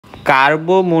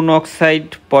কার্বো monoxide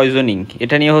poisoning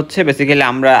এটা নিয়ে হচ্ছে বেসিক্যালি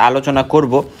আমরা আলোচনা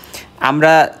করব।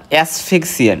 আমরা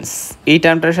অ্যাসফিক্সিয়েন্টস এই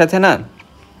টার্মটার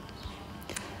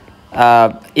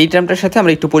সাথে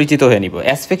আমরা একটু পরিচিত হয়ে নিব।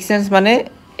 অ্যাসফিক্সিয়েন্টস মানে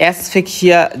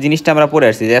অ্যাসফিক্সিয়া জিনিসটা আমরা পড়ে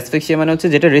আসছি যে অ্যাসফিক্সিয়া মানে হচ্ছে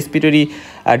যেটা রেসপিরেটরি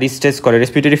ডিস্ট্রেস করে,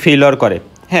 রেসপিরেটরি ফেইলর করে।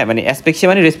 হ্যাঁ, মানে অ্যাসফিক্সিয়া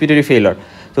মানে রেসপিরেটরি ফেইলর।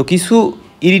 তো কিছু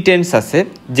ইরিটেন্টস আছে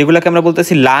যেগুলোকে আমরা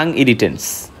বলতেছি লাং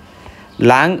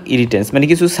ইরিটেন্টস মানে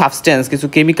কিছু সাবস্টেন্স, কিছু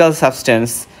কেমিক্যাল সাবস্টেন্স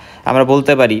আমরা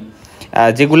বলতে পারি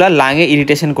যেগুলা লাংয়ে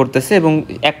ইরিটেশন করতেছে এবং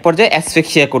এক পর্যায়ে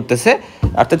অ্যাসফিক্সিয়া করতেছে,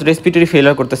 অর্থাৎ রেসপিরেটরি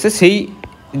ফেইলর করতেছে। সেই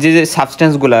যে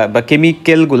সাবস্টেন্সগুলা বা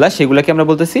কেমিক্যালগুলা সেগুলোকে আমরা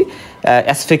বলতেছি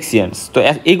অ্যাসফিক্সিয়েন্টস। তো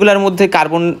এইগুলোর মধ্যে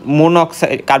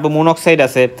কার্বো মোনোক্সাইড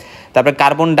আছে, তারপরে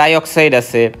কার্বন ডাইঅক্সাইড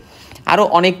আছে, আরও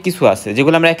অনেক কিছু আছে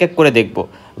যেগুলো আমরা এক এক করে দেখব।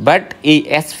 বাট এই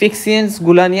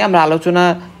অ্যাসফিক্সিয়েন্টসগুলো নিয়ে আমরা আলোচনা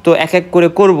তো এক এক করে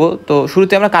করব। তো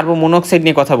শুরুতে আমরা কার্বন মোনোক্সাইড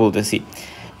নিয়ে কথা বলতেছি।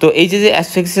 তো এই যে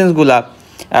অ্যাসফিক্সিয়েন্টসগুলা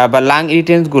বা লাং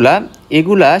ইরিটেন্টসগুলা,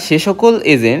 এগুলা সে সকল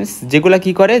এজেন্টস যেগুলা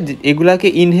কি করে, এগুলাকে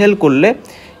ইনহেল করলে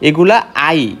এগুলা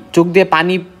চোখ দিয়ে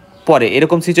পানি পড়ে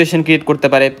এরকম সিচুয়েশন ক্রিয়েট করতে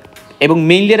পারে এবং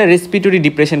মেইনলি এরা রেসপিরেটরি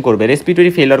ডিপ্রেশন করবে,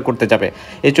 রেসপিরেটরি ফেইলিওর করতে যাবে।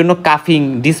 এর জন্য কাফিং,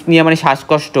 ডিসনিয়া মানে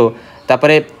শ্বাসকষ্ট,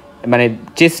 তারপরে মানে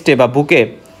চেস্টে বা বুকে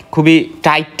খুবই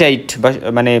টাইট বা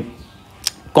মানে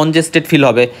কনজেস্টেড ফিল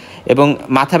হবে এবং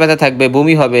মাথা ব্যথা থাকবে,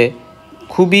 বমি হবে,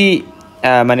 খুবই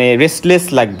মানে রেস্টলেস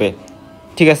লাগবে,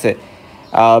 ঠিক আছে।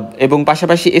 এবং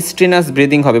পাশাপাশি স্ট্রেনাস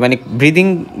ব্রিদিং হবে, মানে ব্রিদিং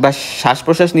বা শ্বাস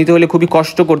প্রশ্বাস নিতে হলে খুবই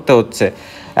কষ্ট করতে হচ্ছে।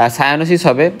 সায়ানোসিস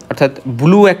হবে, অর্থাৎ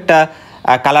ব্লু একটা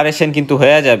কালারেশন কিন্তু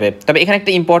হয়ে যাবে। তবে এখানে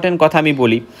একটা ইম্পর্টেন্ট কথা আমি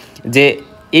বলি যে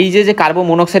এই যে কার্বন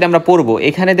মোনোক্সাইড আমরা পড়বো,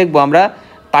 এখানে দেখবো আমরা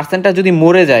পার্সনটা যদি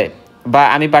মরে যায় বা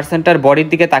আমি পার্সনটার বডির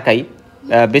দিকে তাকাই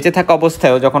বেঁচে থাকা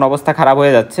অবস্থায়ও, যখন অবস্থা খারাপ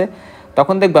হয়ে যাচ্ছে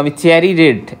তখন দেখবো আমি চেরি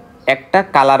রেড একটা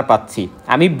কালার পাচ্ছি,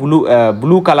 আমি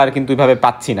ব্লু কালার কিন্তু এইভাবে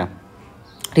পাচ্ছি না,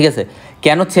 ঠিক আছে।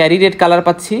 কেন চেরি রেড কালার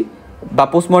পাচ্ছি বা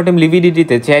পোস্টমর্টেম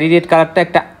লিভিডিটিতে চেরি রেড কালারটা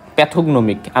একটা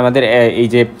প্যাথোগনোমিক আমাদের এই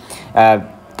যে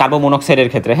কার্বন মোনোক্সাইডের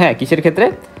ক্ষেত্রে। হ্যাঁ, কিসের ক্ষেত্রে?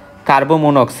 Carbon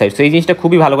monoxide. তো এই জিনিসটা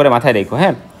খুবই ভালো করে মাথায় রেখো।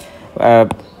 হ্যাঁ,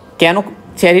 কেন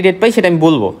চেরি রেড পাই সেটা আমি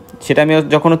বলবো, সেটা আমি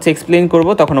যখন হচ্ছে এক্সপ্লেন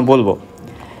করবো তখনও বলবো।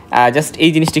 জাস্ট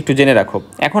এই জিনিসটা একটু জেনে রাখো।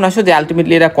 এখন আসো যে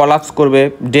আলটিমেটলি এরা কলাপস করবে,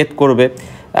 ডেথ করবে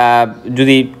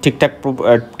যদি ঠিকঠাক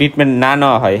ট্রিটমেন্ট না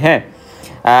নেওয়া হয়। হ্যাঁ,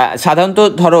 সাধারণত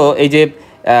ধরো এই যে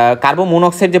কার্বন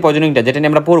মোনোক্সাইড যে পয়জনিংটা যেটা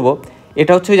নিয়ে আমরা পড়বো,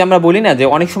 এটা হচ্ছে যে আমরা বলি না যে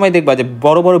অনেক সময় দেখবা যে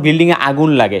বড় বড় বিল্ডিংয়ে আগুন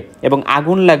লাগে এবং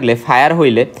আগুন লাগলে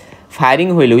ফায়ারিং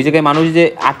হইলে ওই জায়গায় মানুষ যে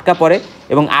আটকা পড়ে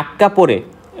এবং আটকা পড়ে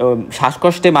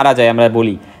শ্বাসকষ্টে মারা যায় আমরা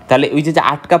বলি। তাহলে ওই যে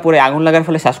আটকা পড়ে আগুন লাগার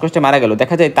ফলে শ্বাসকষ্টে মারা গেল,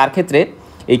 দেখা যায় তার ক্ষেত্রে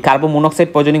এই কার্বন মোনোক্সাইড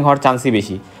পয়জনিং হওয়ার চান্সই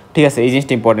বেশি, ঠিক আছে। এই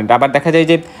জিনিসটা ইম্পর্টেন্ট। আবার দেখা যায়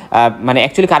যে মানে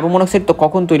অ্যাকচুয়ালি কার্বন মোনোক্সাইড তো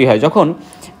কখন তৈরি হয়, যখন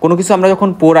কোনো কিছু আমরা যখন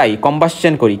পোড়াই,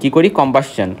 কম্বাসশন করি, কী করি?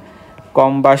 কম্বাসশন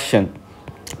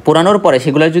পোড়ানোর পরে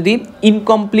সেগুলো যদি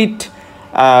ইনকমপ্লিট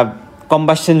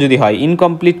কম্বাসশন যদি হয়,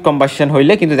 ইনকমপ্লিট কম্বাসশন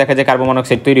হইলে কিন্তু দেখা যায় কার্বন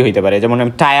মনোক্সাইড তৈরি হইতে পারে। যেমন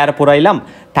আমি টায়ার পোড়াইলাম,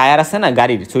 টায়ার আছে না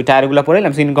গাড়ির, সেই টায়ারগুলো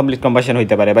পোড়াইলাম, সে ইনকমপ্লিট কম্বাসশন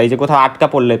হইতে পারে। বা এই যে কোথাও আটকা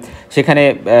পড়লে সেখানে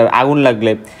আগুন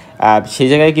লাগলে সেই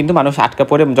জায়গায় কিন্তু মানুষ আটকা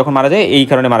পড়ে যখন মারা যায় এই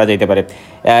কারণে মারা যাইতে পারে।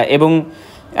 এবং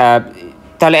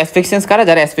তাহলে অ্যাসফিক্সিয়েন্টস কারা?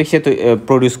 যারা অ্যাসফিক্সিয়া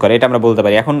প্রডিউস করে, এটা আমরা বলতে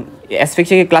পারি। এখন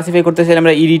অ্যাসফিক্সিয়াকে ক্লাসিফাই করতে চাইলে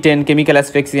আমরা irritant, chemical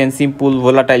অ্যাসফিক্সিয়েন্ট, simple,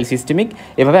 volatile, systemic,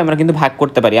 এভাবে আমরা কিন্তু ভাগ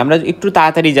করতে পারি। আমরা একটু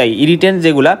তাড়াতাড়ি যাই। ইরিটেন্ট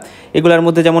যেগুলা, এগুলোর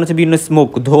মধ্যে যেমন হচ্ছে বিভিন্ন স্মোক,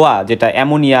 ধোঁয়া, যেটা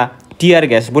অ্যামোনিয়া, টিয়ার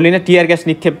গ্যাস, বলি না টিয়ার গ্যাস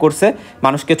নিক্ষেপ করছে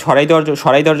মানুষকে সরাই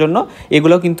দেওয়ার জন্য,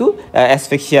 এগুলো কিন্তু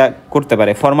অ্যাসফিক্সিয়া করতে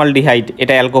পারে। ফর্মালডিহাইড,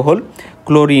 এটা alcohol,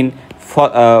 chlorine,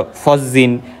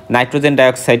 phosgene, nitrogen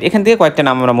dioxide, এখান থেকে কয়েকটা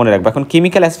নাম আমরা মনে রাখবো। এখন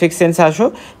কেমিক্যাল অ্যাসফিক্সিয়েন্টসে আসো।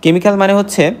 কেমিক্যাল মানে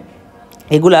হচ্ছে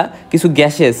এগুলা কিছু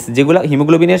গ্যাসেস যেগুলো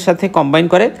হিমোগ্লোবিনের সাথে কম্বাইন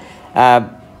করে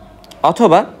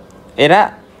অথবা এরা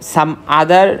সাম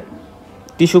আদার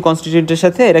টিস্যু কনস্টিটিউয়েন্টের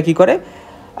সাথে এরা কী করে,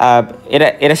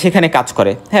 এরা সেখানে কাজ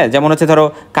করে। হ্যাঁ, যেমন হচ্ছে ধরো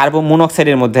কার্বন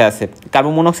মোনোক্সাইডের মধ্যে আছে,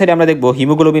 কার্বন মোনোক্সাইড আমরা দেখবো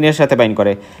হিমোগ্লোবিনের সাথে বাইন্ড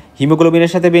করে,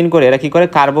 হিমোগ্লোবিনের সাথে বাইন্ড করে এরা কী করে,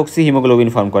 কার্বক্সি হিমোগ্লোবিন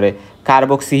ফর্ম করে,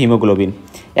 কার্বক্সি হিমোগ্লোবিন।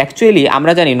 অ্যাকচুয়ালি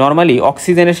আমরা জানি নর্মালি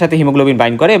অক্সিজেনের সাথে হিমোগ্লোবিন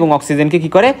বাইন্ড করে এবং অক্সিজেনকে কী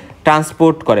করে,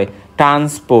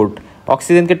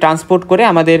 অক্সিজেনকে ট্রান্সপোর্ট করে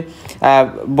আমাদের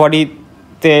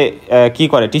বডিতে কী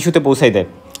করে, টিস্যুতে পৌঁছাই দেয়।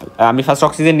 আমি ফার্স্ট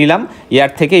অক্সিজেন নিলাম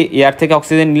এয়ার থেকে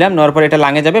অক্সিজেন নিলাম, নেওয়ার পরে এটা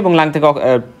লাঙে যাবে এবং লাং থেকে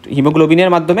হিমোগ্লোবিনের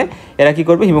মাধ্যমে এরা কী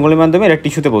করবে, হিমোগ্লোবিনের মাধ্যমে এরা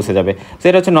টিস্যুতে পৌঁছে যাবে। তো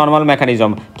এটা হচ্ছে নর্মাল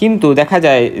মেকানিজম। কিন্তু দেখা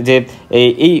যায় যে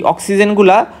এই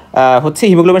অক্সিজেনগুলা হচ্ছে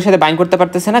হিমোগ্লোবিনের সাথে বাইন্ড করতে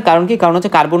পারতেছে না। কারণ কি? কারণ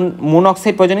হচ্ছে কার্বন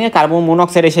মোনোক্সাইড পয়জনিংয়ে কার্বন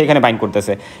মোনোক্সাইড এসে এখানে বাইন্ড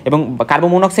করতেছে এবং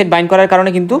কার্বন মোনোক্সাইড বাইন্ড করার কারণে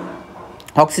কিন্তু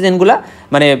অক্সিজেনগুলো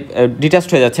মানে ডিটাচড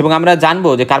হয়ে যাচ্ছে, এবং আমরা জানবো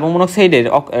যে কার্বন মনোক্সাইডের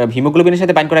হিমোগ্লোবিনের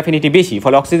সাথে বাইন্ড করার অ্যাফিনিটি বেশি,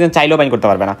 ফলে অক্সিজেন চাইলেও বাইন্ড করতে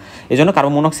পারবে না। এই জন্য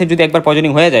কার্বন মনোক্সাইড যদি একবার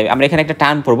পয়জনিং হয়ে যায়, আমরা এখানে একটা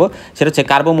টার্ম পড়বো, সেটা হচ্ছে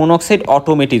কার্বন মনোক্সাইড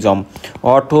অটোমেটিজম।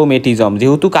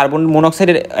 যেহেতু কার্বন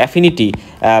মনোক্সাইডের অ্যাফিনিটি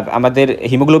আমাদের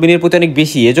হিমোগ্লোবিনের প্রতি অনেক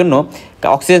বেশি, এজন্য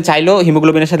অক্সিজেন চাইলেও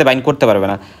হিমোগ্লোবিনের সাথে বাইন্ড করতে পারবে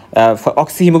না,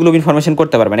 অক্সি হিমোগ্লোবিন ফর্মেশন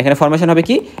করতে পারবে না। এখানে ফর্মেশন হবে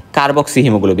কি কার্বক্সি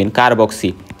হিমোগ্লোবিন, কার্বক্সি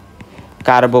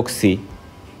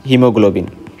হিমোগ্লোবিন।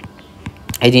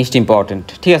 এই জিনিসটা ইম্পর্টেন্ট,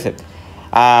 ঠিক আছে।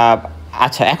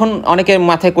 আচ্ছা, এখন অনেকের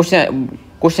মাথায়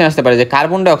কোশ্চেন আসতে পারে যে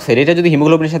কার্বন ডাইঅক্সাইড এটা যদি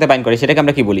হিমোগ্লোবিনের সাথে বাইন্ড করে সেটাকে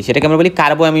আমরা কি বলি? সেটাকে আমরা বলি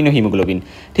কার্বো অ্যামিনো হিমোগ্লোবিন,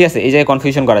 ঠিক আছে। এই জায়গায়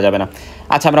কনফিউশন করা যাবে না।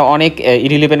 আচ্ছা, আমরা অনেক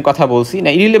ইরিলেভেন্ট কথা বলছি না,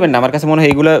 ইরিলেভেন্ট না, আমার কাছে মনে হয়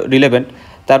এগুলো রিলেভেন্ট।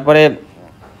 তারপরে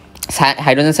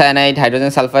হাইড্রোজেন সায়ানাইড,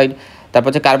 হাইড্রোজেন সালফাইড, তারপর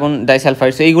হচ্ছে কার্বন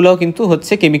ডাইসালফাইড, এইগুলোও কিন্তু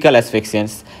হচ্ছে কেমিক্যাল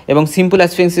অ্যাসফিক্সিয়েন্টস। এবং সিম্পল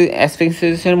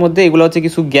অ্যাসফিক্সিয়েন্সের মধ্যে এগুলো হচ্ছে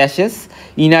কিছু গ্যাসেস,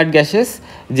 ইনার্ট গ্যাসেস,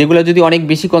 যেগুলো যদি অনেক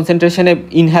বেশি কনসেন্ট্রেশনে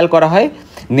ইনহেল করা হয়,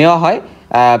 নেওয়া হয়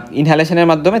ইনহেলেশনের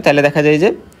মাধ্যমে, তাহলে দেখা যায় যে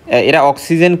এরা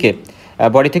অক্সিজেনকে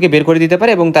বডি থেকে বের করে দিতে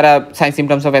পারে এবং তারা সাইন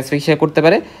সিমটমস অফ অ্যাসফিক্সিয়া করতে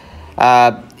পারে।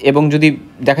 এবং যদি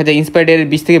দেখা যায় ইন্সপায়ার্ড এর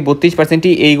 20 থেকে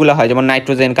 32%ই এইগুলো হয়, যেমন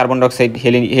নাইট্রোজেন, কার্বন ডাইঅক্সাইড,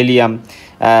 হেলিয়াম,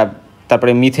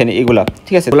 তারপরে মিথেন, এগুলো,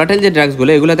 ঠিক আছে। ভোলাটাইল যে ড্রাগসগুলো,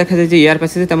 এগুলো দেখা যায় যে এয়ার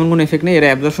প্যাসেজে তেমন কোনো এফেক্ট নেই, এরা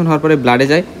অ্যাবজর্পশন হওয়ার পরে ব্লাডে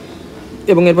যায়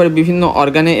এবং এরপরে বিভিন্ন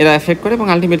অর্গানে এরা এফেক্ট করে এবং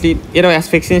আলটিমেটলি এরাও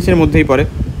অ্যাসফিক্সিয়েন্সের মধ্যেই পড়ে।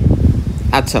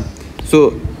 আচ্ছা, সো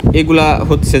এগুলা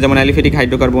হচ্ছে যেমন aliphatic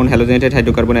hydrocarbon, halogenated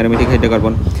hydrocarbon, aromatic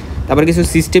hydrocarbon. তারপরে কিছু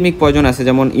সিস্টেমিক পয়জন আছে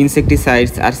যেমন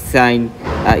ইনসেকটিসাইডস, আর্সাইন,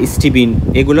 স্টিবিন,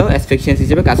 এগুলো অ্যাসফিক্সিয়েন্স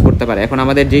হিসেবে কাজ করতে পারে। এখন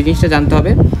আমাদের যে জিনিসটা জানতে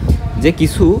হবে যে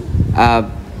কিছু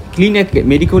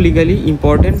মেডিকো লিগালি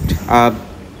ইম্পর্টেন্ট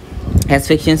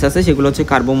অ্যাসফিক্সিয়েন্স আছে, সেগুলো হচ্ছে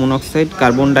carbon monoxide,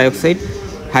 carbon dioxide,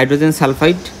 hydrogen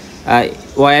sulphide,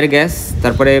 war gas,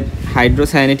 তারপরে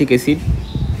হাইড্রোসায়ানেটিক অ্যাসিড।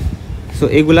 সো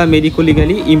এগুলা মেডিকো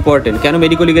লিগালি ইম্পর্টেন্ট। কেন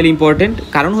মেডিকো লিগালি ইম্পর্টেন্ট?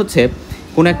 কারণ হচ্ছে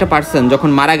কোনো একটা পার্সন যখন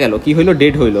মারা গেল, কি হইলো,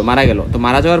 ডেড হইলো, মারা গেল, তো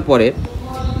মারা যাওয়ার পরে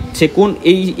সে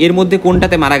এর মধ্যে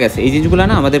কোনটাতে মারা গেছে, এই জিনিসগুলো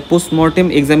না আমাদের পোস্টমর্টেম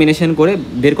এক্সামিনেশন করে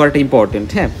বের করাটা ইম্পর্টেন্ট।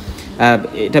 হ্যাঁ,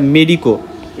 এটা মেডিকো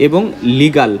এবং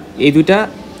লিগাল, এই দুইটা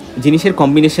জিনিসের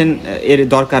কম্বিনেশন এর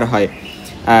দরকার হয়,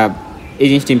 এই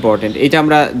জিনিসটা ইম্পর্টেন্ট, এটা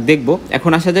আমরা দেখব।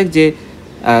 এখন আসা যাক যে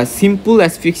সিম্পল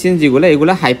অ্যাসফিক্সিয়েন্স যেগুলো,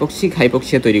 এগুলো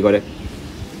হাইপক্সিয়া তৈরি করে।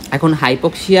 এখন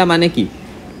হাইপক্সিয়া মানে কি?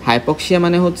 হাইপক্সিয়া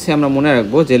মানে হচ্ছে আমরা মনে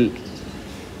রাখবো যে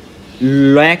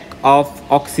ল্যাক অফ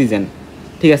অক্সিজেন,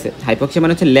 ঠিক আছে। হাইপক্সিয়া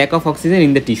মানে হচ্ছে lack of oxygen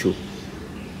in the tissue,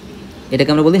 এটাকে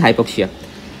আমরা বলি হাইপক্সিয়া।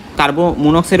 কার্বন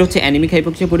মনোক্সাইড হচ্ছে অ্যানিমিক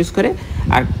হাইপক্সিয়া প্রডিউস করে,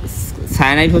 আর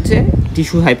সায়ানাইড হচ্ছে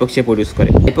টিস্যু হাইপক্সিয়া প্রডিউস করে।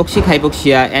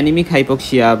 হাইপক্সিয়া, অ্যানিমিক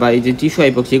হাইপক্সিয়া বা এই যে টিস্যু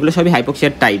হাইপক্সিয়া, এগুলো সবই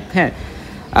হাইপক্সিয়ার টাইপ। হ্যাঁ,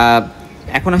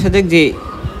 এখন আসা যাক যে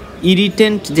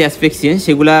ইরিটেন্ট যে অ্যাসফিক্সিয়েন্স,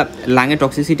 সেগুলো লাঙে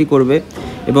টক্সিসিটি করবে,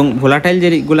 এবং ভোলাটাইল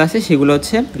যেগুলো আছে সেগুলো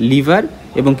হচ্ছে লিভার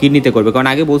এবং কিডনিতে করবে, কারণ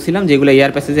আগে বলছিলাম যে এগুলো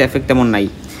এয়ার প্যাসেজে এফেক্ট তেমন নাই।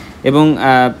 এবং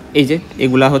এই যে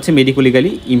এগুলা হচ্ছে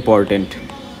মেডিকোলিগালি ইম্পর্টেন্ট।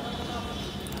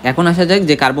 এখন আসা যাক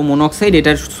যে কার্বন মনোক্সাইড,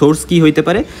 এটার সোর্স কী হইতে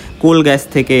পারে? কোল গ্যাস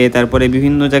থেকে, তারপরে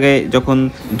বিভিন্ন জায়গায় যখন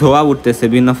ধোঁয়া উঠতেছে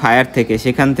বিভিন্ন ফায়ার থেকে,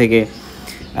 সেখান থেকে,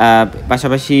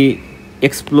 পাশাপাশি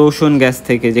এক্সপ্লোশন গ্যাস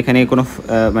থেকে, যেখানে কোনো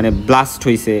মানে ব্লাস্ট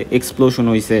হয়েছে, এক্সপ্লোশন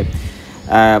হয়েছে,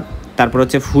 তারপর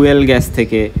হচ্ছে ফুয়েল গ্যাস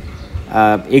থেকে,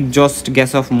 exhaust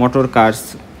gas off motor curse,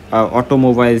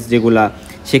 automobiles যেগুলা,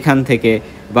 সেখান থেকে,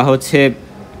 বা হচ্ছে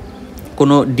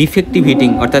কোনো ডিফেক্টিভ হিটিং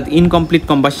অর্থাৎ ইনকমপ্লিট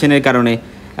কম্বাসশনের কারণে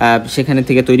সেখানে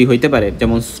থেকে তৈরি হইতে পারে,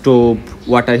 যেমন stove,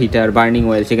 water heater, burning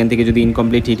oil, সেখান থেকে যদি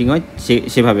ইনকমপ্লিট হিটিং হয়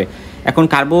সেভাবে। এখন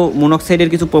কার্বো মনোক্সাইডের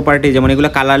কিছু প্রপার্টি, যেমন এগুলো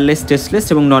কালারলেস, টেস্টলেস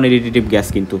এবং নন ইরিটেটিভ গ্যাস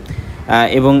কিন্তু,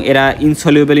 এবং এরা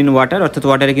ইনসলিউবল ইন ওয়াটার, অর্থাৎ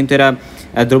ওয়াটারে কিন্তু এরা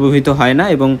দ্রবীভূত হয় না,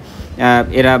 এবং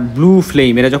এরা ব্লু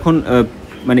ফ্লেম, এরা যখন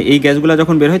মানে এই গ্যাসগুলো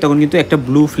যখন বের হয় তখন কিন্তু একটা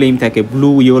ব্লু ফ্লেম থাকে,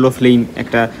 ব্লু ইয়েলো ফ্লেম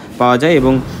একটা পাওয়া যায়,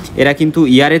 এবং এরা কিন্তু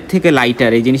এয়ারের থেকে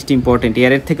লাইটার, এই জিনিসটি ইম্পর্টেন্ট,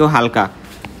 এয়ারের থেকেও হালকা,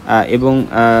 এবং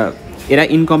এরা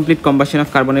ইনকমপ্লিট কম্বাসশন অফ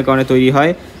কার্বনের কারণে তৈরি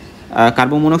হয়।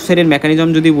 কার্বন মনোক্সাইডের মেকানিজম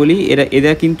যদি বলি,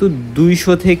 এরা কিন্তু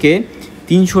 200 থেকে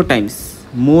 300 times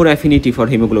more affinity for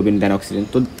haemoglobin than oxygen.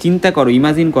 তো চিন্তা করো,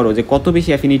 ইমাজিন করো যে কত বেশি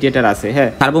অ্যাফিনিটি এটার আছে। হ্যাঁ,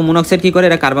 কার্বন মনোক্সাইড কী করে?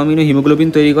 এরা কার্বামিনো হিমোগ্লোবিন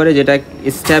তৈরি করে, যেটা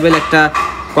স্টেবল একটা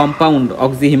কম্পাউন্ড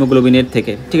অক্সি হিমোগ্লোবিনের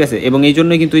থেকে, ঠিক আছে। এবং এই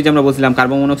জন্যই কিন্তু এই যে আমরা বলছিলাম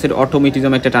কার্বন মনোক্সাইড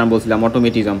অটোমেটিজম, একটা টার্ম বলছিলাম,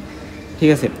 অটোমেটিজম, ঠিক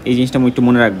আছে। এই জিনিসটা একটু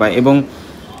মনে রাখবা। এবং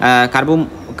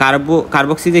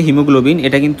কার্বক্সি যে হিমোগ্লোবিন,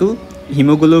 এটা কিন্তু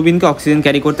হিমোগ্লোবিনকে অক্সিজেন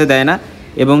ক্যারি করতে দেয় না,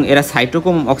 এবং এরা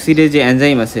সাইটোক্রোম অক্সিডেজ যে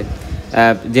এনজাইম আছে,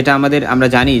 যেটা আমরা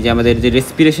জানি যে আমাদের যে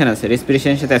রেসপিরেশন আছে,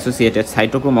 রেসপিরেশনের সাথে অ্যাসোসিয়েটেড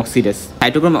সাইটোক্রোম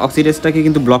অক্সিডেজটাকে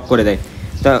কিন্তু ব্লক করে দেয়।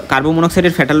 তো কার্বন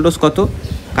মনোক্সাইডের ফ্যাটাল ডোজ কত?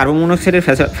 কার্বন মনোক্সাইডের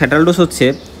ফ্যাটাল ডোজ হচ্ছে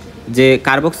যে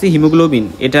কার্বক্সি হিমোগ্লোবিন,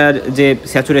 এটার যে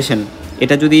স্যাচুরেশন,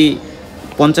 এটা যদি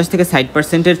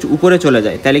 50-60%-এর উপরে চলে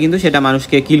যায় তাহলে কিন্তু সেটা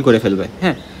মানুষকে কিল করে ফেলবে।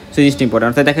 হ্যাঁ, সেই জিনিসটা ইম্পর্টেন্ট।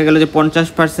 অর্থাৎ দেখা গেল যে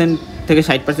 50% থেকে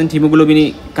 60% হিমোগ্লোবিনই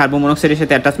কার্বন মনোক্সাইডের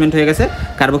সাথে অ্যাটাচমেন্ট হয়ে গেছে,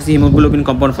 কার্বক্সি হিমোগ্লোবিন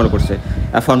কম্পাউন্ড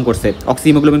ফর্ম করছে, অক্সি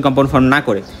হিমোগ্লোবিন কম্পাউন্ড ফর্ম না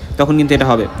করে, তখন কিন্তু এটা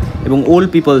হবে। এবং ওল্ড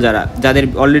পিপল যাদের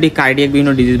অলরেডি কার্ডিয়াক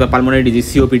বিভিন্ন ডিজিজ বা পালমোনারি ডিজিজ,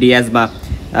 সিওপিডি, অ্যাজমা,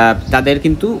 তাদের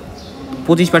কিন্তু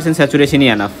 25% স্যাচুরেশনই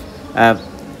এনাফ,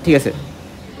 ঠিক আছে,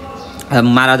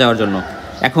 মারা যাওয়ার জন্য।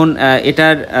 এখন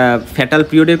এটার ফ্যাটাল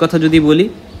পিরিয়ডের কথা যদি বলি,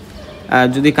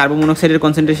 যদি কার্বন মনোক্সাইডের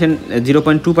কনসেন্ট্রেশন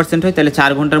 0.2% হয় তাহলে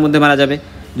 4 ঘন্টার মধ্যে মারা যাবে,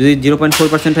 যদি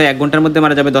 0.4% হয় 1 ঘন্টার মধ্যে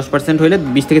মারা যাবে, 10% হলে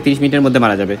 20 থেকে 30 মিনিটের মধ্যে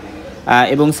মারা যাবে।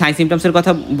 এবং সাইন সিমটমসের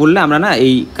কথা বললে আমরা না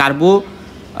এই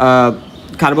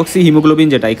কার্বক্সি হিমোগ্লোবিন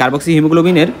যেটা, এই কার্বক্সি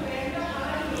হিমোগ্লোবিনের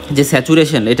যে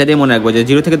স্যাচুরেশন, এটা দিয়ে মনে রাখবো যে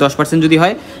 0 থেকে 10% যদি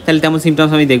হয় তাহলে তেমন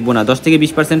সিমটমস আমি দেখবো না। 10 থেকে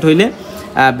 20% হইলে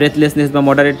ব্রেথলেসনেস বা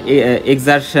মডারেট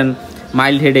এক্সারশন,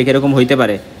 মাইল্ড হেডেক এরকম হইতে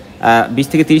পারে। 20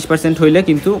 থেকে 30% হইলে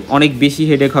কিন্তু অনেক বেশি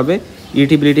হেডেক হবে,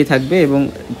 ইরিটেবিলিটি থাকবে এবং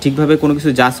ঠিকভাবে কোনো কিছু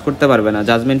জাজ করতে পারবে না,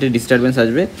 জাজমেন্টের ডিস্টারবেন্স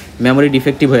আসবে, মেমোরি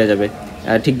ডিফেক্টিভ হয়ে যাবে,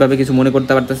 ঠিকভাবে কিছু মনে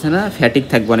করতে পারতেছে না, ফ্যাটিক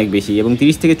থাকবে অনেক বেশি। এবং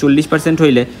 30 থেকে 40%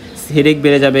 হইলে হেডেক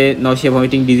বেড়ে যাবে, নসিয়া,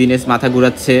 ভমিটিং, ডিজিনেস, মাথা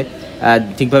ঘুরাচ্ছে,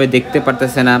 ঠিকভাবে দেখতে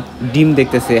পারতেছে না, ডিম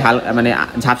দেখতেছে, মানে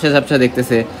ঝাপসা ঝাপসা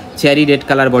দেখতেছে, চেরি রেড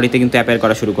কালার বডিতে কিন্তু অ্যাপিয়ার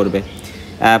করা শুরু করবে।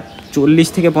 40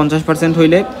 থেকে 50%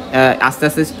 হইলে আস্তে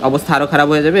আস্তে অবস্থা আরও খারাপ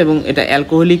হয়ে যাবে এবং এটা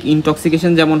অ্যালকোহলিক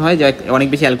ইনটক্সিকেশন যেমন হয়, যে অনেক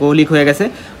বেশি অ্যালকোহলিক হয়ে গেছে,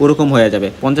 ওরকম হয়ে যাবে।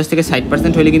 50 থেকে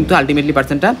 60% হইলে কিন্তু আলটিমেটলি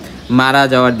পার্সেন্টটা মারা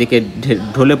যাওয়ার দিকে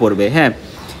ঢলে পড়বে। হ্যাঁ,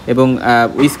 এবং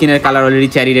ওই স্কিনের কালার অলরেডি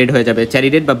চেরি রেড হয়ে যাবে, চেরি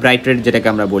রেড বা ব্রাইট রেড যেটাকে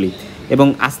আমরা বলি। এবং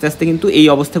আস্তে আস্তে কিন্তু এই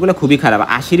অবস্থাগুলো খুবই খারাপ,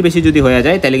 80-র বেশি যদি হয়ে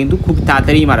যায় তাহলে কিন্তু খুব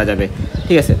তাড়াতাড়ি মারা যাবে,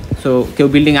 ঠিক আছে। সো কেউ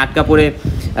বিল্ডিং আটকা পড়ে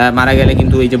মারা গেলে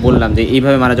কিন্তু এই যে বললাম যে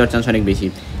এইভাবে মারা যাওয়ার চান্স অনেক বেশি।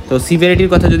 তো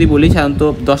সিভিয়ারিটির কথা যদি বলি, সাধারণত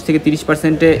 10 থেকে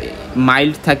 30%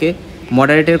 মাইল্ড থাকে।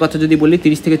 মডারেটের কথা যদি বলি,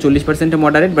 30 থেকে 40%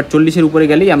 মডারেট, বাট 40-এর উপরে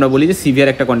গেলেই আমরা বলি যে সিভিয়ার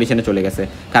একটা কন্ডিশনে চলে গেছে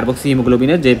কার্বক্সি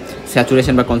হিমোগ্লোবিনের যে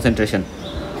স্যাচুরেশন বা কনসেন্ট্রেশন।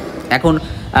 এখন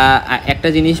একটা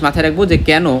জিনিস মাথায় রাখবো যে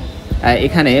কেন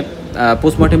এখানে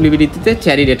পোস্টমর্টেম লিবিডিটিতে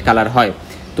চেরি রেড কালার হয়।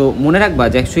 তো মনে রাখবা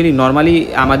যে অ্যাকচুয়ালি নর্মালি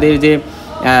আমাদের যে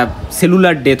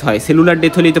সেলুলার ডেথ হয়, সেলুলার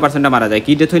ডেথ হলেই তো পার্সেন্টটা মারা যায়।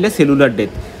 কী ডেথ হইলে?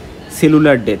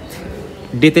 সেলুলার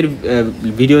ডেথের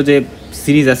ভিডিও যে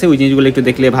সিরিজ আছে ওই জিনিসগুলো একটু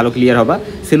দেখলে ভালো ক্লিয়ার হবে।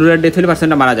 সেলুলার ডেথ হলে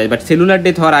পার্সেন্টটা মারা যায়, বাট সেলুলার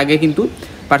ডেথ হওয়ার আগে কিন্তু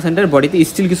পার্সেন্টের বডিতে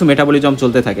স্টিল কিছু মেটাবলিজম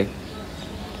চলতে থাকে,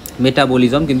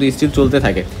 কিন্তু স্টিল চলতে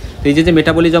থাকে। তো এই যে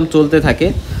মেটাবলিজম চলতে থাকে,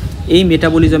 এই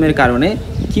মেটাবলিজমের কারণে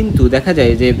কিন্তু দেখা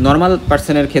যায় যে নর্মাল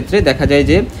পার্সনের ক্ষেত্রে দেখা যায়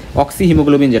যে অক্সি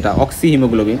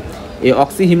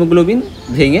হিমোগ্লোবিন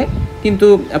ভেঙে কিন্তু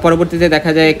পরবর্তীতে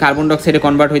দেখা যায় কার্বন ডাইঅক্সাইডে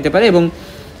কনভার্ট হইতে পারে এবং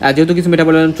যেহেতু কিছু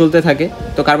মেটাবলিজম চলতে থাকে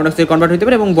তো কার্বন ডাইঅক্সাইড কনভার্ট হতে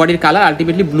পারে এবং বডির কালার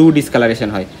আলটিমেটলি ব্লু ডিসকালারেশন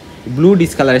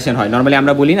হয়। নর্মালি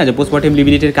আমরা বলি না যে পোস্টমর্টেম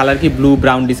লিবিডিটির কালার কি ব্লু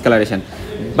ব্রাউন ডিসকালারেশন।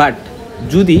 বাট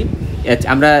যদি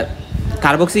আমরা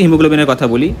কার্বক্সি হিমোগ্লোবিনের কথা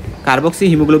বলি, কার্বক্সি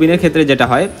হিমোগ্লোবিনের ক্ষেত্রে যেটা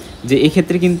হয় যে এই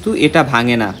ক্ষেত্রে কিন্তু এটা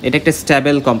ভাঙে না, এটা একটা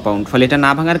স্ট্যাবল কম্পাউন্ড, ফলে এটা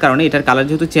না ভাঙার কারণে এটার কালার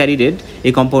যেহেতু চেরি রেড,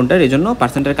 এই কম্পাউন্ডটার এই জন্য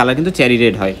পার্সেন্টের কালার কিন্তু চেরি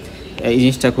রেড হয়। এই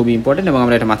জিনিসটা খুবই ইম্পর্টেন্ট এবং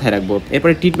আমরা এটা মাথায় রাখবো।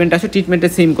 এরপরে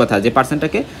ট্রিটমেন্টের সেম কথা যে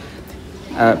পার্সেন্টটাকে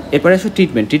এরপরে আসো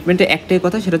ট্রিটমেন্টে একটাই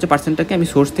কথা, সেটা হচ্ছে পার্সেন্টটাকে আমি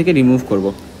সোর্স থেকে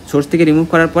রিমুভ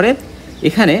করার পরে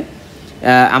এখানে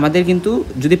আমাদের কিন্তু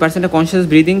যদি পার্সেন্টটা কনসিয়াস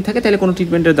ব্রিদিং থাকে তাহলে কোনো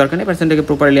ট্রিটমেন্টের দরকার নেই, পার্সেন্টটাকে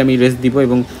প্রপারলি আমি রেস্ট দিব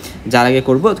এবং যার আগে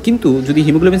করবো। কিন্তু যদি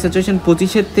হিমোগ্লোবিন স্যাচুরেশন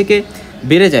 25-এর থেকে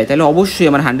বেড়ে যায় তাহলে অবশ্যই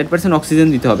আমার 100% অক্সিজেন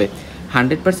দিতে হবে।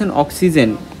 100% অক্সিজেন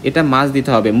এটা মাস্ট দিতে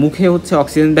হবে, মুখে হচ্ছে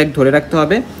অক্সিজেন ব্যাগ ধরে রাখতে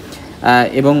হবে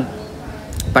এবং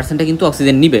পার্সেন্টটা কিন্তু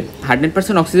অক্সিজেন নিবে।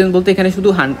 100% অক্সিজেন বলতে এখানে শুধু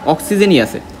অক্সিজেনই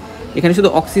আছে,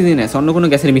 অন্য কোনো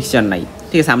গ্যাসের মিক্সচার নাই,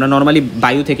 ঠিক আছে। আমরা নর্মালি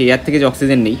বায়ু থেকে এয়ার থেকে যে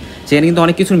অক্সিজেন নেই সেখানে কিন্তু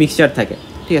অনেক কিছুর মিক্সচার থাকে,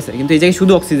 ঠিক আছে, কিন্তু এই জায়গায়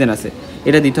শুধু অক্সিজেন আছে,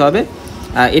 এটা দিতে হবে।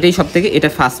 এটাই সব থেকে এটা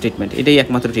ফার্স্ট ট্রিটমেন্ট, এটাই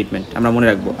একমাত্র ট্রিটমেন্ট আমরা মনে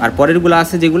রাখবো। আর পরেরগুলো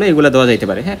আছে যেগুলো এগুলো দেওয়া যাইতে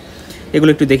পারে, হ্যাঁ, এগুলো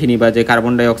একটু দেখে নিবা যে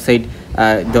কার্বন ডাইঅক্সাইড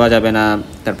দেওয়া যাবে না,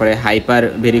 তারপরে hyper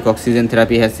ভেরিক oxygen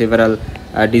therapy has several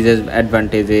disease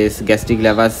advantages, gastric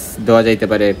ল্যাভাস দেওয়া যাইতে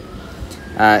পারে,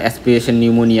 অ্যাসপিরেশন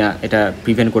নিউমোনিয়া এটা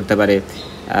প্রিভেন্ট করতে পারে,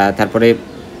 তারপরে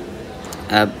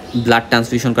ব্লাড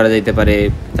ট্রান্সফিউশন করা যাইতে পারে,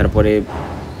 তারপরে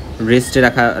রেস্টে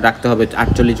রাখতে হবে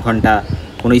 48 ঘন্টা,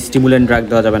 কোনো স্টিমুলেন্ট ড্রাগ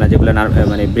দেওয়া যাবে না যেগুলো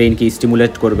মানে ব্রেনকে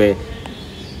স্টিমুলেট করবে,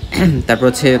 তারপর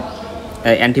হচ্ছে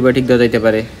অ্যান্টিবায়োটিক দেওয়া যাইতে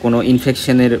পারে কোনো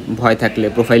ইনফেকশনের ভয় থাকলে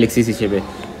প্রোফাইলেক্সিস হিসেবে,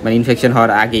 মানে ইনফেকশন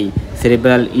হওয়ার আগেই।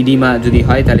 সেরেব্রাল ইডিমা যদি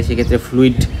হয় তাহলে সেক্ষেত্রে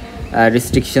ফ্লুইড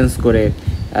রেস্ট্রিকশনস করে,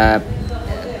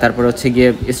 তারপর হচ্ছে গিয়ে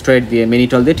স্টেরয়েড দিয়ে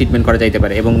মেনিটল দিয়ে ট্রিটমেন্ট করা যাইতে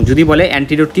পারে। এবং যদি বলে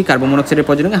অ্যান্টিডোট কি কার্বন মনোক্সাইডের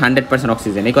প্রয়োজনে 100%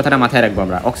 অক্সিজেন, এই কথাটা মাথায় রাখবো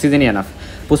আমরা, অক্সিজেনই এনাফ।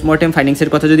 পোস্টমর্টেম ফাইন্ডিংসের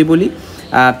কথা যদি বলি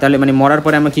তাহলে মানে মরার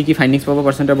পরে আমরা কী ফাইন্ডিংস পাবো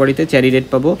পার্সেন্টের বডিতে, চেরি রেড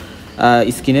পাবো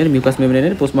স্কিনের, মিউকাস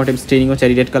মেমব্রেনের, পোস্টমর্টেম স্টেনিংও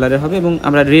চেরি রেড কালারের হবে এবং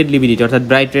আমরা রেড লিবিডিটি অর্থাৎ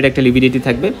ব্রাইট রেড একটা লিবিডিটি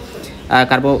থাকবে,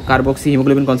 কার্বক্সি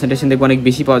হিমোগ্লোবিন কনসেন্ট্রেশন দেখবো অনেক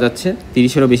বেশি পাওয়া যাচ্ছে,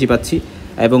 30-এরও বেশি পাচ্ছি,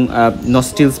 এবং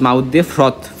নস্ট্রিলস মাউথ দিয়ে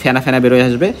ফেনা ফেনা বেরোয়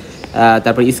আসবে।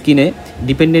 তারপর স্কিনে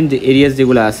ডিপেন্ডেন্ট এরিয়াস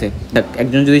যেগুলো আছে,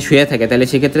 একজন যদি শুয়ে থাকে তাহলে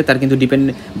সেক্ষেত্রে তার কিন্তু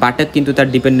বাটাক কিন্তু তার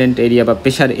ডিপেন্ডেন্ট এরিয়া বা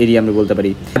প্রেশার এরিয়া আমরা বলতে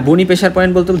পারি। বনি প্রেশার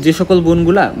পয়েন্ট বলতে যে সকল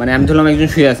বোনগুলা, মানে আমি ধরলাম একজন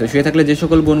শুয়ে থাকলে যে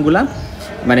সকল বোনগুলা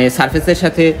মানে সারফেসের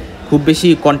সাথে খুব বেশি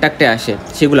কন্ট্যাক্টে আসে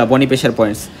সেগুলা বনি প্রেশার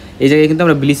পয়েন্টস। এই জায়গায় কিন্তু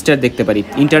আমরা ব্লিস্টার দেখতে পারি।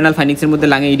 ইন্টারনাল ফাইন্ডিংসের মধ্যে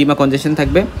লাঙে ইডিমা কনজেশন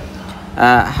থাকবে,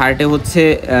 হার্টে হচ্ছে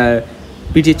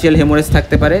পিটিচিয়াল হেমোরেজ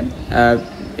থাকতে পারে,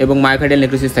 এবং মায়োকার্ডিয়াল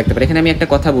নেক্রোসিস থাকতে পারে। এখানে আমি একটা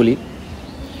কথা বলি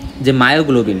যে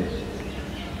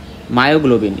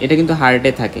মায়োগ্লোবিন এটা কিন্তু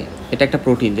হার্টে থাকে, এটা একটা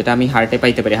প্রোটিন যেটা আমি হার্টে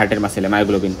পাইতে পারি, হার্টের মাসেলে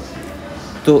মায়োগ্লোবিন।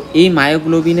 তো এই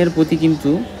মায়োগ্লোবিনের প্রতি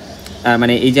কিন্তু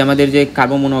মানে এই যে আমাদের যে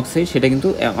কার্বন মনোক্সাইড সেটা কিন্তু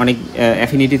অনেক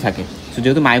অ্যাফিনিটি থাকে। তো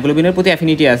যেহেতু মায়োগ্লোবিনের প্রতি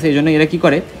অ্যাফিনিটি আছে, এই জন্য এরা কী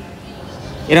করে,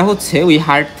 এরা হচ্ছে ওই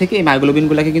হার্ট থেকে এই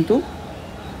মায়োগ্লোবিনগুলোকে কিন্তু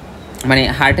মানে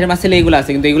হার্টের মাসেলে এইগুলো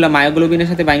আছে কিন্তু এইগুলো মায়োগ্লোবিনের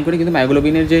সাথে বাইন্ড করে কিন্তু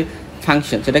মায়োগ্লোবিনের যে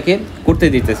ফাংশন সেটাকে করতে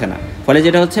দিতেছে না, ফলে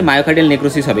যেটা হচ্ছে মায়োকার্ডিয়াল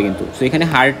নেক্রোসিস হবে কিন্তু। সো এখানে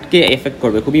হার্টকে এফেক্ট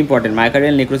করবে, খুবই ইম্পর্টেন্ট,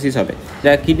 মায়োকার্ডিয়াল নেক্রোসিস হবে,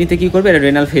 যা কিডনিতে কী করবে, এটা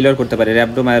রেনাল ফেলিওর করতে পারে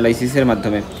র্যাবডোমায়োলাইসিসের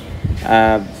মাধ্যমে।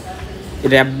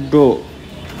 র্যাবডো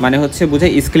মানে হচ্ছে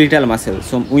বোঝায় স্কেলিটাল মাসেল।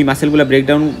 সো ওই মাসেলগুলো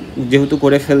ব্রেকডাউন যেহেতু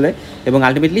করে ফেললে এবং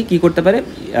আলটিমেটলি কী করতে পারে,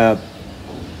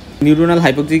 নিউরোনাল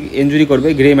হাইপোক্সিক ইনজুরি করবে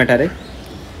গ্রে ম্যাটারে,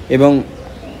 এবং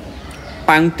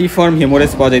পাংটিফর্ম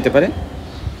হেমোরেজ পাওয়া যেতে পারে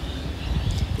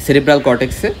সেরিব্রাল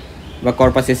কর্টেক্সে বা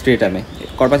কর্পাস স্ট্রেটামে।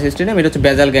 এটা হচ্ছে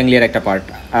বেজাল গ্যাংলিয়ার একটা পার্ট।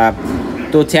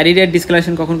 তো চ্যারিডের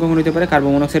ডিসকালারেশন কখন হতে পারে,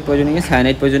 কার্বন মনোক্সাইড পয়জনিংয়ে,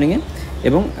 সায়ানাইড পয়জনিংয়ে,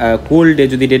 এবং কোল্ডে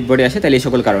যদি ডেড বডি আসে তাহলে এই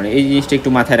সকল কারণে। এই জিনিসটা একটু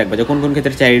মাথায় রাখবে যে কোন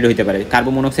ক্ষেত্রে চ্যারিড হতে পারে।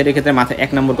 কার্বন মনোক্সাইডের ক্ষেত্রে মাথায়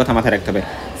 1 নম্বর কথা মাথায় রাখতে হবে,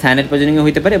 সায়ানাইড পয়জনিংয়ে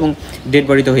হতে পারে এবং ডেড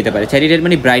বডিতেও হতে পারে। চ্যারিডের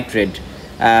মানে ব্রাইট রেড।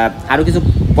 আরও কিছু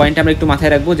পয়েন্ট আমরা একটু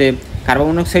মাথায় রাখবো যে কার্বন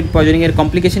মনোক্সাইড পয়জনিংয়ের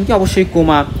কমপ্লিকেশন কি, অবশ্যই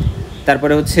কোমা,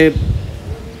 তারপরে হচ্ছে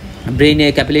ব্রেইনে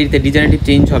ক্যাপিলারিতে ডিজেনারেটিভ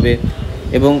চেঞ্জ হবে,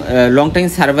 এবং লং টাইম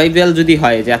সার্ভাইভাল যদি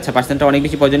হয় যে আচ্ছা পার্সেন্টটা অনেক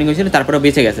বেশি পয়জনিং হয়েছিল তারপরেও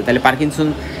বেঁচে গেছে, তাহলে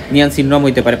পার্কিনসনিয়ান সিনড্রোম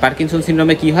হতে পারে। পার্কিনসন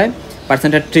সিনড্রোমে কী হয়,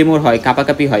 পার্সেন্টটা ট্রেমোর হয়,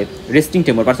 কাঁপাকাঁপি হয়, রেস্টিং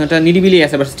ট্রেমোর, পার্সেন্টটা নিরিবিলি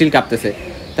আছে বাট স্টিল কাঁপতেছে।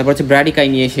 তারপর হচ্ছে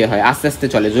ব্র্যাডিকাইনিয়েশিয়া হয়, আস্তে আস্তে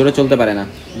চলে, জোরে চলতে পারে না,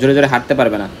 জোরে হাঁটতে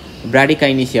পারবে না,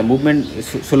 ব্র্যাডিকাইনিয়েশিয়া, মুভমেন্ট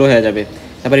স্লো হয়ে যাবে।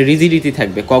 তারপরে রিজিডিটি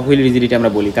থাকবে, ককহুইল রিজিডিটি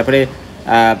আমরা বলি। তারপরে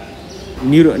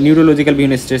নিউরোলজিক্যাল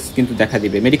বিভিন্ন স্ট্রেস কিন্তু দেখা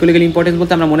দিবে। মেডিকেল ইম্পর্টেন্স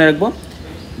বলতে আমরা মনে রাখবো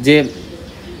যে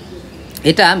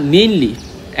এটা মেইনলি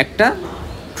একটা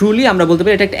ট্রুলি আমরা বলতে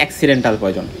পারি এটা একটা অ্যাক্সিডেন্টাল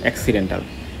পয়জন।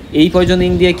 এই পয়জনিং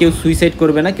দিয়ে কেউ সুইসাইড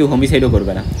করবে না, কেউ হোমিসাইডও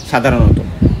করবে না সাধারণত,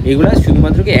 এইগুলো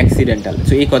শুধুমাত্র কি অ্যাক্সিডেন্টাল।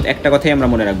 সো এই একটা কথাই আমরা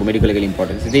মনে রাখবো মেডিকেল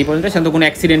ইম্পর্টেন্স, যে এই পয়জনটা সাধারণত কোনো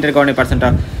অ্যাক্সিডেন্টের কারণে পার্সনটা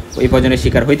এই পয়জনের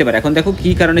শিকার হতে পারে। এখন দেখো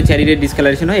কী কারণে চ্যারিডের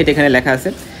ডিসকালারেশন হয়, এটা এখানে লেখা আছে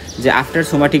যে আফটার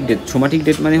সোমাটিক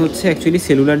ডেথ মানে হচ্ছে অ্যাকচুয়ালি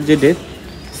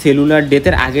সেলুলার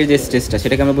ডেথের আগের যে স্টেজটা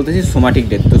সেটাকে আমরা বলতেছি সোমাটিক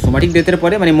ডেথ। তো সোমাটিক ডেথের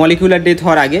পরে মানে মলিকুলার ডেথ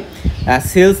হওয়ার আগে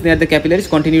sales near the capillaries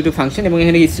continue to function, এবং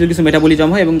এখানে স্টিল কিছু মেটাবলিজম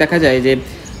হয়, এবং দেখা যায় যে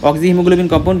অক্সি হিমোগ্লোবিন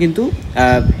কম্পাউন্ড কিন্তু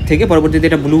থেকে পরবর্তীতে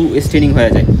এটা ব্লু স্টেনিং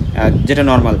হয়ে যায়, যেটা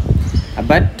নর্মাল।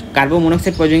 বাট কার্বন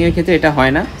মনোক্সাইড পয়জনিংয়ের ক্ষেত্রে এটা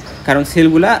হয় না, কারণ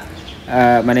সেলগুলা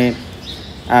মানে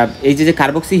এই যে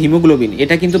কার্বক্সি হিমোগ্লোবিন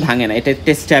এটা কিন্তু ভাঙে না, এটা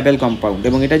একটা স্ট্যাবল কম্পাউন্ড,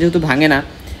 এবং এটা যেহেতু ভাঙে না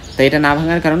তাই এটা না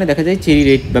ভাঙার কারণে দেখা যায় চেরি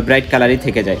রেড বা ব্রাইট কালারই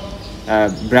থেকে যায়,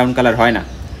 ব্রাউন কালার হয় না।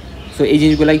 সো এই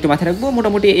জিনিসগুলো একটু মাথায় রাখবো।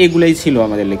 মোটামুটি এগুলাই ছিল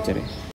আমাদের লেকচারে।